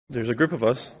There's a group of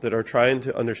us that are trying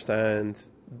to understand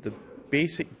the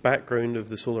basic background of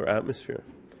the solar atmosphere,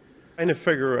 trying to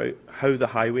figure out how the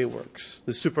highway works,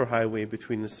 the superhighway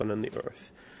between the Sun and the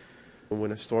Earth.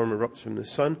 When a storm erupts from the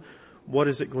Sun, what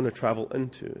is it going to travel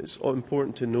into? It's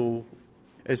important to know,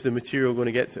 is the material going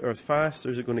to get to Earth fast, or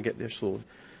is it going to get there slow?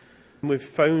 And we've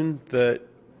found that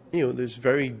there's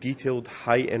very detailed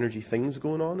high energy things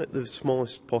going on at the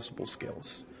smallest possible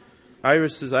scales.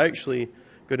 IRIS has actually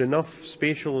got enough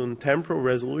spatial and temporal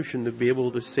resolution to be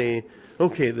able to say,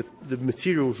 okay, the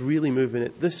material's really moving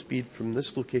at this speed from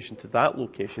this location to that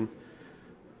location.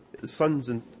 The Sun's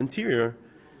interior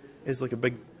is like a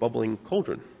big bubbling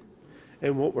cauldron.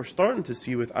 And what we're starting to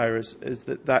see with IRIS is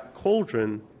that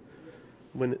cauldron,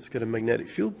 when it's got a magnetic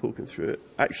field poking through it,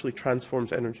 actually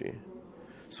transforms energy.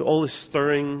 So all this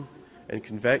stirring and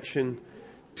convection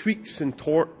tweaks and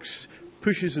torques,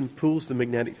 pushes and pulls the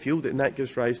magnetic field, and that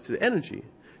gives rise to the energy.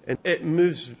 And it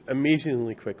moves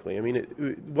amazingly quickly. I mean,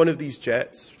 one of these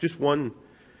jets, just one,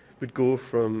 would go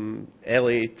from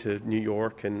LA to New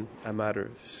York in a matter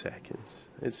of seconds.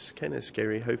 It's kind of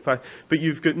scary how fast. But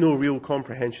you've got no real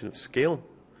comprehension of scale.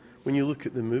 When you look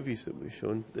at the movies that we've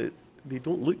shown, they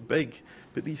don't look big,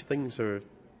 but these things are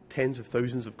tens of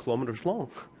thousands of kilometers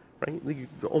long, right?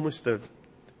 They're almost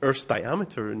Earth's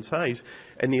diameter in size,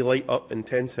 and they light up in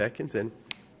 10 seconds, and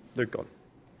they're gone.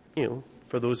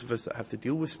 For those of us that have to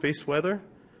deal with space weather,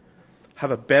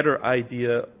 have a better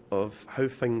idea of how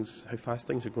fast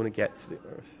things are going to get to the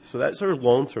Earth. So that's our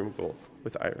long-term goal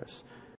with IRIS.